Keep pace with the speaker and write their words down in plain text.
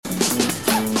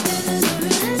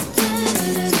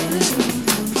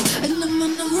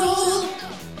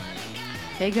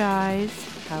Hey guys,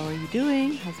 how are you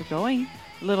doing? How's it going?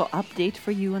 A little update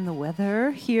for you on the weather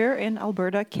here in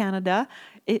Alberta, Canada.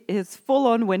 It is full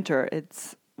on winter.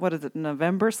 It's,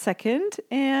 November 2nd,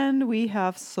 and we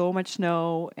have so much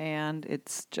snow, and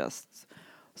it's just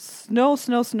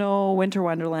snow, winter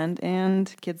wonderland,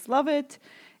 and kids love it.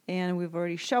 And we've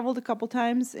already shoveled a couple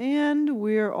times, and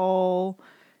we're all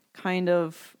kind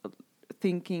of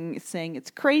saying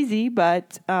it's crazy,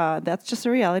 but that's just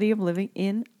a reality of living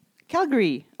in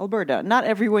Calgary, Alberta. Not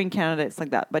everywhere in Canada it's like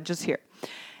that, but just here.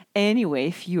 Anyway,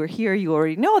 if you are here, you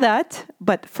already know that.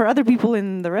 But for other people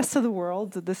in the rest of the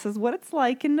world, this is what it's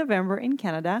like in November in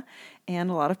Canada. And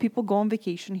a lot of people go on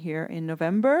vacation here in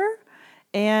November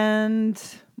and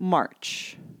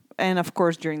March. And of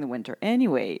course, during the winter.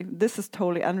 Anyway, this is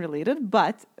totally unrelated,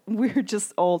 but we're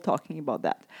just all talking about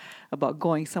that. About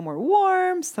going somewhere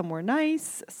warm, somewhere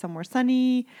nice, somewhere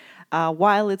sunny,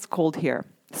 while it's cold here.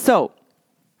 So,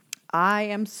 I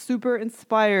am super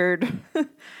inspired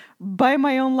by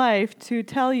my own life to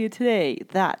tell you today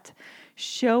that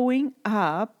showing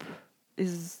up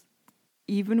is,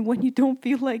 even when you don't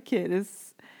feel like it,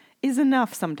 is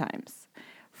enough sometimes.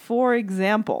 For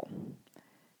example,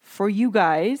 for you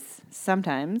guys,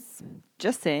 sometimes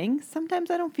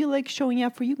I don't feel like showing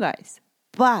up for you guys.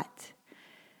 But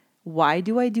why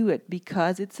do I do it?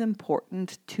 Because it's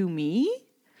important to me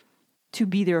to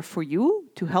be there for you,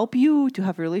 to help you, to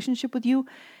have a relationship with you.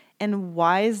 And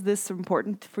why is this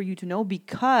important for you to know?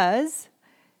 Because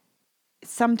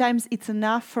sometimes it's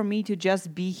enough for me to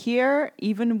just be here,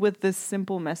 even with this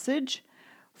simple message,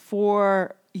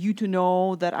 for you to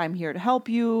know that I'm here to help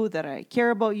you, that I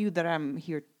care about you, that I'm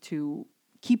here to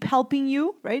keep helping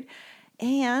you, right?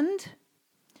 And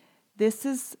this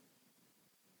is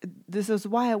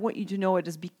why I want you to know it,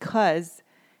 is because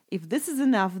if this is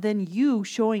enough, then you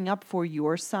showing up for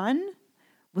your son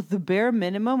with the bare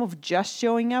minimum of just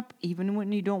showing up, even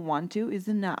when you don't want to, is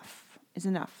enough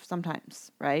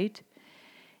sometimes, right?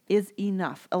 Is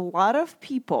enough. A lot of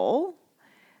people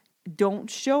don't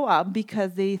show up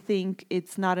because they think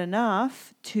it's not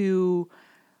enough to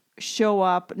show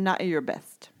up not at your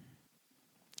best.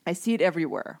 I see it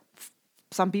everywhere.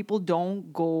 Some people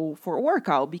don't go for a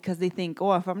workout because they think,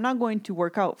 if I'm not going to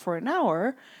work out for an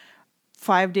hour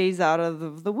 5 days out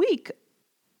of the week,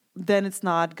 then it's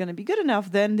not going to be good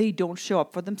enough. Then they don't show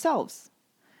up for themselves.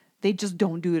 They just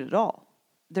don't do it at all.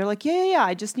 They're like, yeah,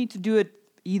 I just need to do it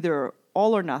either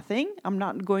all or nothing. I'm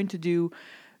not going to do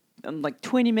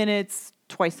 20 minutes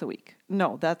twice a week.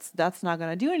 No, that's not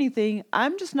going to do anything.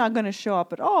 I'm just not going to show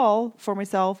up at all for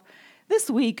myself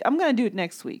this week. I'm going to do it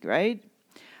next week, right?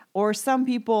 Or some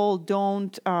people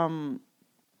don't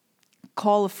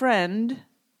call a friend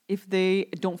if they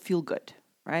don't feel good,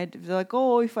 right? If they're like,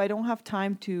 if I don't have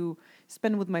time to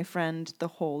spend with my friend the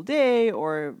whole day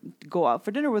or go out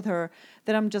for dinner with her,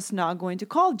 then I'm just not going to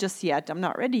call just yet. I'm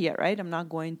not ready yet, right? I'm not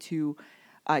going to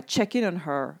check in on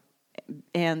her.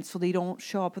 And so they don't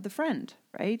show up with a friend,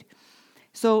 right?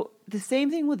 So the same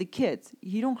thing with the kids.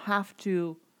 You don't have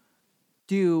to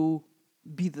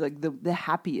be the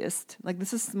happiest. Like,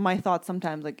 this is my thought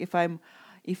sometimes. Like,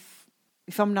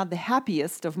 if I'm not the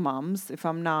happiest of moms, if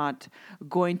I'm not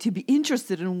going to be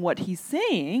interested in what he's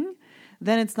saying,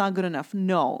 then it's not good enough.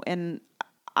 No. And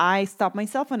I stop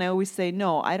myself and I always say,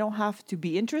 no, I don't have to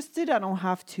be interested. I don't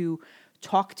have to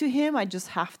talk to him. I just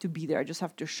have to be there. I just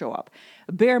have to show up.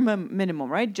 Bare minimum,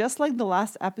 right? Just like the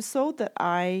last episode that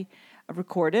I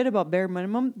recorded about bare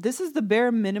minimum. This is the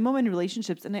bare minimum in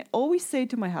relationships. And I always say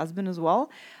to my husband as well,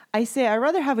 I say, I'd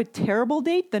rather have a terrible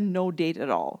date than no date at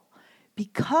all.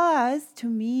 Because to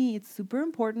me, it's super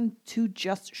important to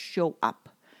just show up.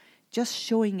 Just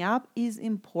showing up is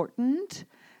important,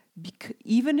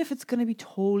 even if it's going to be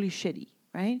totally shitty,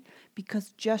 right?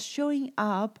 Because just showing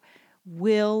up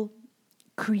will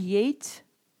create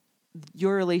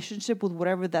your relationship with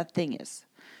whatever that thing is,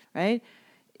 right?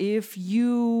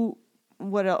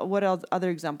 What else? Other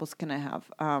examples can I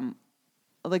have?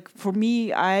 Like for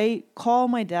me, I call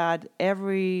my dad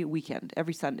every weekend,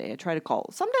 every Sunday. I try to call.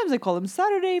 Sometimes I call him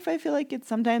Saturday if I feel like it.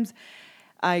 Sometimes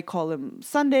I call him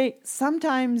Sunday.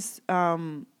 Sometimes,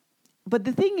 but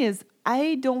the thing is,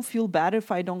 I don't feel bad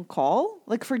if I don't call.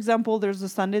 Like, for example, there's a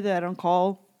Sunday that I don't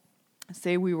call.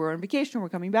 Say we were on vacation, we're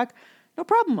coming back. No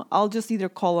problem. I'll just either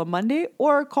call on Monday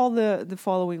or call the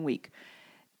following week.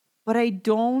 But I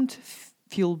don't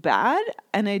feel bad,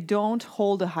 and I don't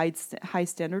hold a high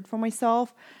standard for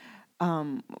myself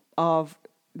of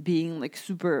being like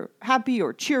super happy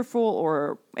or cheerful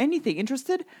or anything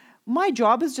interested. My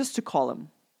job is just to call him,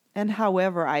 and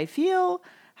however I feel,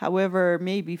 however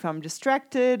maybe if I'm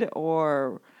distracted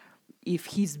or if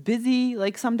he's busy,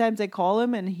 like sometimes I call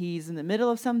him and he's in the middle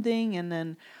of something, and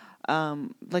then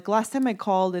like last time I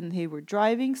called and they were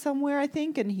driving somewhere, I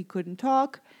think, and he couldn't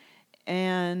talk.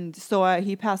 And so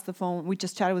he passed the phone. We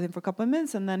just chatted with him for a couple of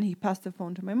minutes, and then he passed the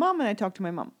phone to my mom, and I talked to my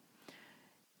mom.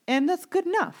 And that's good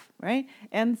enough, right?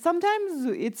 And sometimes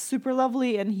it's super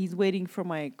lovely, and he's waiting for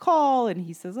my call, and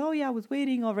he says, "Oh yeah, I was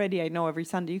waiting already. I know every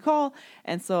Sunday you call."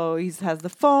 And so he has the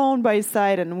phone by his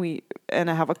side, and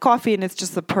I have a coffee, and it's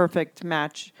just a perfect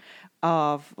match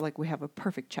of like we have a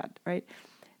perfect chat, right?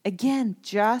 Again,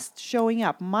 just showing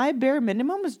up. My bare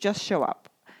minimum is just show up.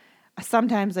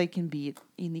 Sometimes I can be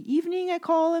in the evening, I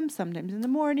call him, sometimes in the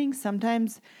morning,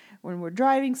 sometimes when we're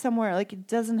driving somewhere. Like, it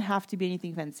doesn't have to be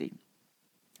anything fancy.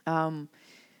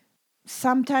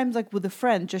 Sometimes, like with a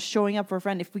friend, just showing up for a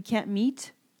friend. If we can't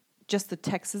meet, just a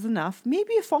text is enough.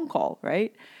 Maybe a phone call,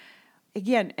 right?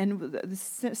 Again, and the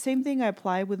same thing I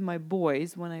apply with my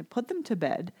boys when I put them to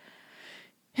bed.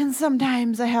 And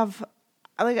sometimes sometimes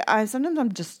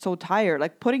I'm just so tired,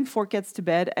 like putting 4 kids to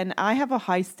bed, and I have a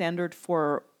high standard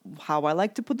for how I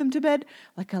like to put them to bed.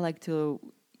 Like, I like to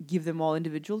give them all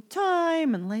individual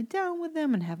time and lie down with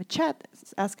them and have a chat,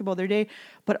 ask about their day.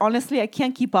 But honestly, I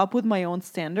can't keep up with my own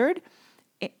standard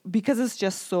because it's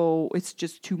just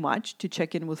too much to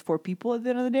check in with 4 people at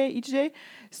the end of the day, each day.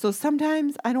 So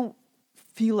sometimes I don't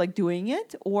feel like doing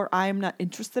it, or I'm not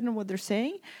interested in what they're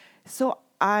saying. So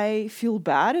I feel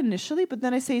bad initially, but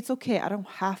then I say, it's okay. I don't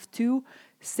have to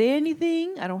say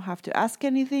anything. I don't have to ask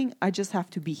anything. I just have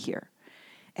to be here.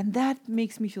 And that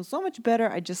makes me feel so much better.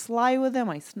 I just lie with them.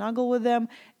 I snuggle with them.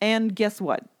 And guess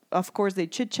what? Of course, they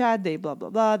chit-chat. They blah, blah,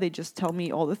 blah. They just tell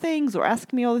me all the things or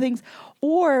ask me all the things.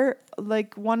 Or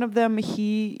like one of them,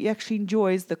 he actually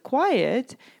enjoys the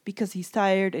quiet because he's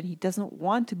tired and he doesn't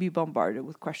want to be bombarded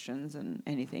with questions and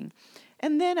anything.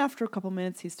 And then after a couple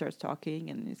minutes, he starts talking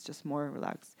and it's just more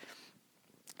relaxed.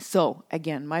 So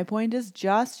again, my point is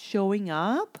just showing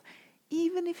up.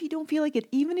 Even if you don't feel like it,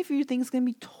 even if you think it's going to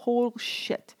be total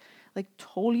shit, like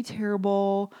totally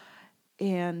terrible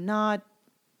and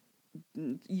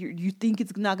you think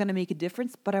it's not going to make a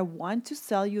difference, but I want to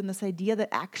sell you on this idea that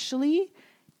actually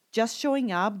just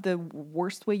showing up the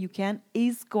worst way you can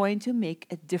is going to make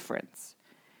a difference.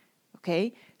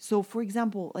 Okay? So for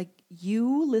example, like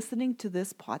you listening to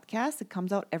this podcast, it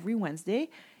comes out every Wednesday.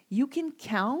 You can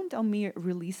count on me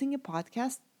releasing a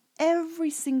podcast every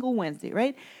single Wednesday,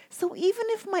 right? So even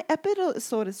if my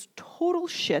episode is total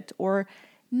shit or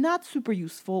not super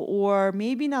useful or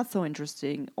maybe not so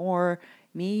interesting or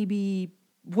maybe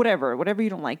whatever you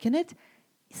don't like in it,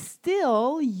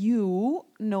 still you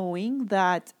knowing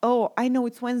that, oh, I know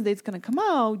it's Wednesday, it's going to come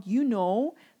out, you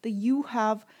know that you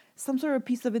have some sort of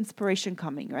piece of inspiration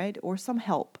coming, right? Or some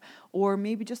help, or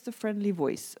maybe just a friendly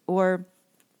voice, or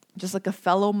just like a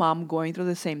fellow mom going through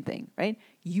the same thing, right?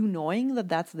 You knowing that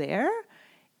that's there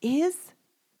is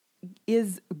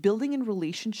building a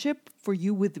relationship for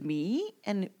you with me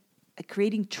and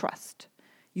creating trust.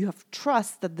 You have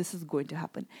trust that this is going to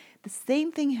happen. The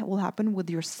same thing will happen with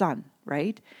your son,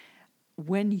 right?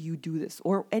 When you do this,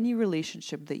 or any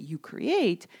relationship that you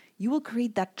create, you will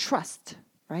create that trust,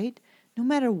 right? No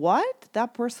matter what,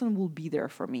 that person will be there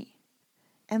for me.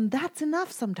 And that's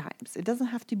enough sometimes. It doesn't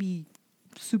have to be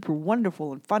super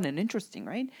wonderful and fun and interesting,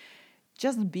 right?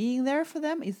 Just being there for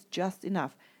them is just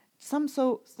enough.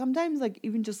 Sometimes like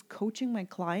even just coaching my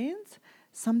clients,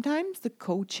 sometimes the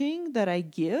coaching that I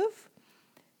give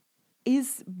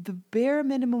is the bare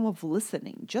minimum of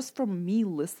listening. Just from me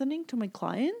listening to my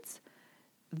clients,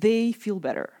 they feel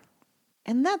better.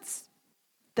 And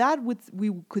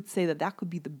we could say that could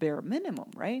be the bare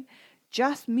minimum, right?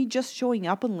 Just me just showing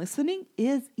up and listening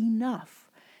is enough.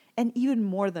 And even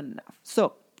more than enough.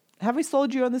 So, have I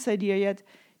sold you on this idea yet?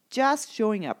 Just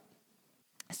showing up.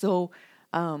 So,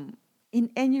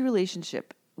 in any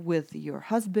relationship with your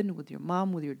husband, with your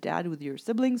mom, with your dad, with your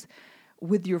siblings,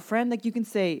 with your friend, like you can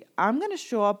say, I'm going to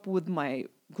show up with my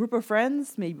group of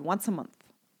friends maybe once a month,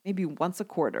 maybe once a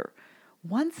quarter.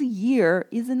 Once a year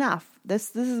is enough.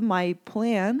 This is my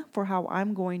plan for how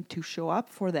I'm going to show up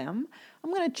for them.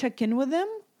 I'm going to check in with them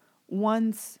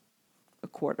once a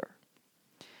quarter.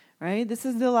 Right? This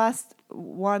is the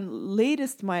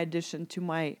latest my addition to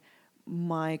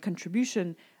my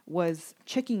contribution was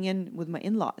checking in with my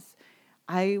in-laws.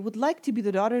 I would like to be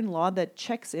the daughter-in-law that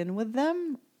checks in with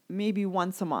them maybe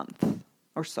once a month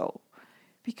or so,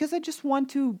 because I just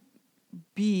want to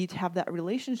have that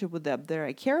relationship with them, that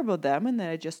I care about them and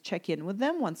that I just check in with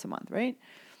them once a month, right?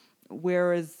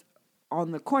 Whereas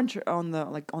on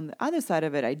the other side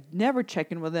of it, I never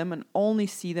check in with them and only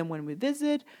see them when we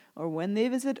visit or when they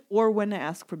visit or when I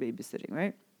ask for babysitting,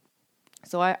 right?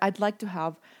 So I'd like to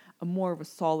have a more of a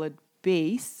solid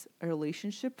base, a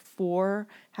relationship for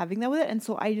having that with it. And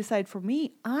so I decided for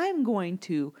me, I'm going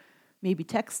to maybe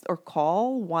text or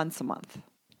call once a month,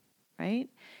 right?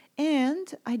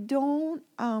 And I don't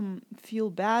feel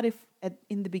bad if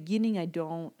in the beginning I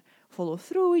don't follow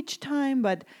through each time,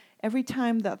 but every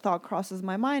time that thought crosses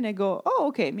my mind, I go, oh,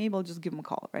 okay, maybe I'll just give him a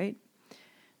call, right?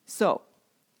 So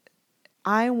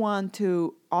I want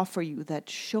to offer you that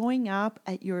showing up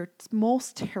at your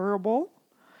most terrible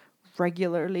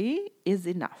regularly is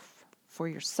enough for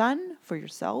your son, for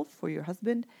yourself, for your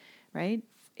husband, right?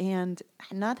 And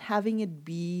not having it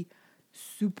be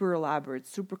super elaborate,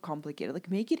 super complicated.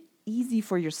 Like, make it easy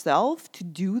for yourself to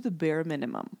do the bare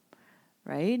minimum,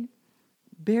 right?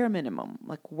 Bare minimum,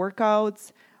 like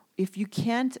workouts. If you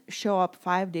can't show up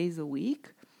 5 days a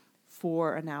week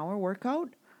for an hour workout,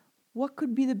 what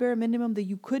could be the bare minimum that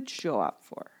you could show up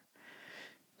for?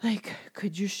 Like,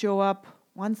 could you show up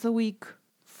once a week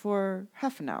for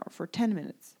half an hour, for 10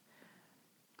 minutes?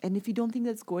 And if you don't think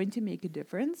that's going to make a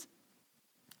difference,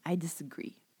 I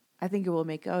disagree. I think it will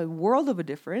make a world of a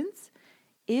difference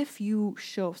if you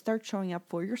start showing up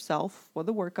for yourself, for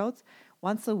the workouts,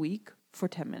 once a week for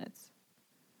 10 minutes.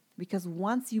 Because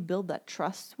once you build that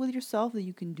trust with yourself that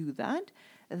you can do that,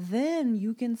 then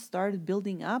you can start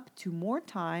building up to more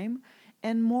time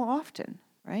and more often,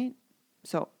 right?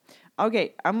 So,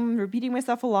 okay, I'm repeating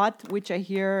myself a lot, which I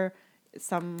hear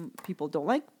some people don't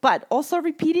like, but also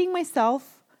repeating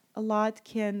myself a lot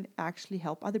can actually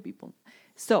help other people.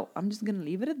 So I'm just going to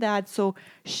leave it at that. So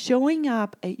showing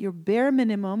up at your bare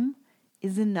minimum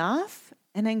is enough,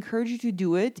 and I encourage you to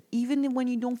do it even when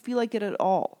you don't feel like it at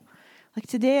all. Like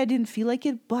today I didn't feel like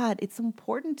it, but it's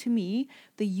important to me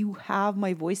that you have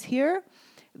my voice here,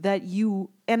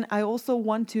 and I also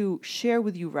want to share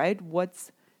with you, right,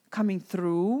 what's coming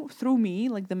through me,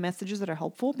 like the messages that are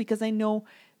helpful, because I know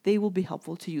they will be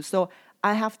helpful to you. So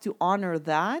I have to honor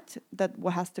that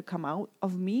what has to come out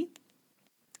of me,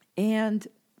 and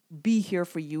be here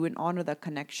for you and honor that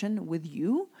connection with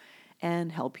you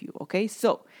and help you. Okay.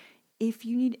 So if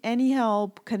you need any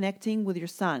help connecting with your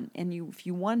son, and if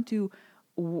you want to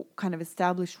kind of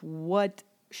establish what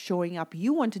showing up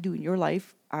you want to do in your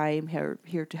life, I'm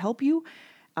here to help you.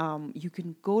 You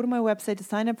can go to my website to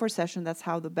sign up for a session. That's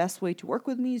how the best way to work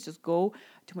with me is just go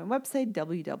to my website,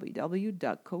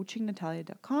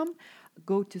 www.coachingnatalia.com.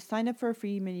 Go to sign up for a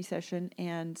free mini session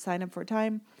and sign up for a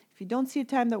time. If you don't see a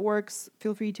time that works,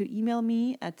 feel free to email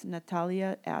me at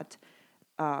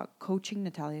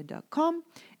natalia@coachingnatalia.com,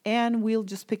 and we'll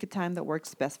just pick a time that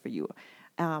works best for you.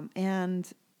 And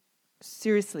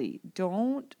seriously,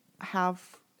 don't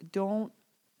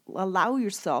allow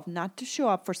yourself not to show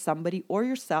up for somebody or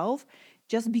yourself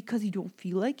just because you don't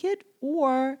feel like it,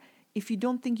 or if you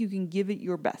don't think you can give it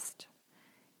your best.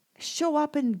 Show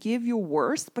up and give your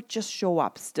worst, but just show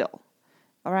up still.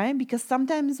 All right? Because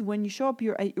sometimes when you show up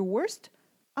at your worst,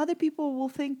 other people will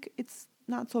think it's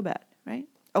not so bad, right?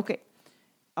 Okay.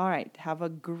 All right. Have a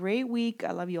great week.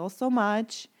 I love you all so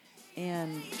much,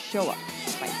 and show up.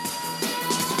 Bye.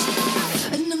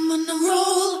 And I'm on a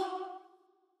roll.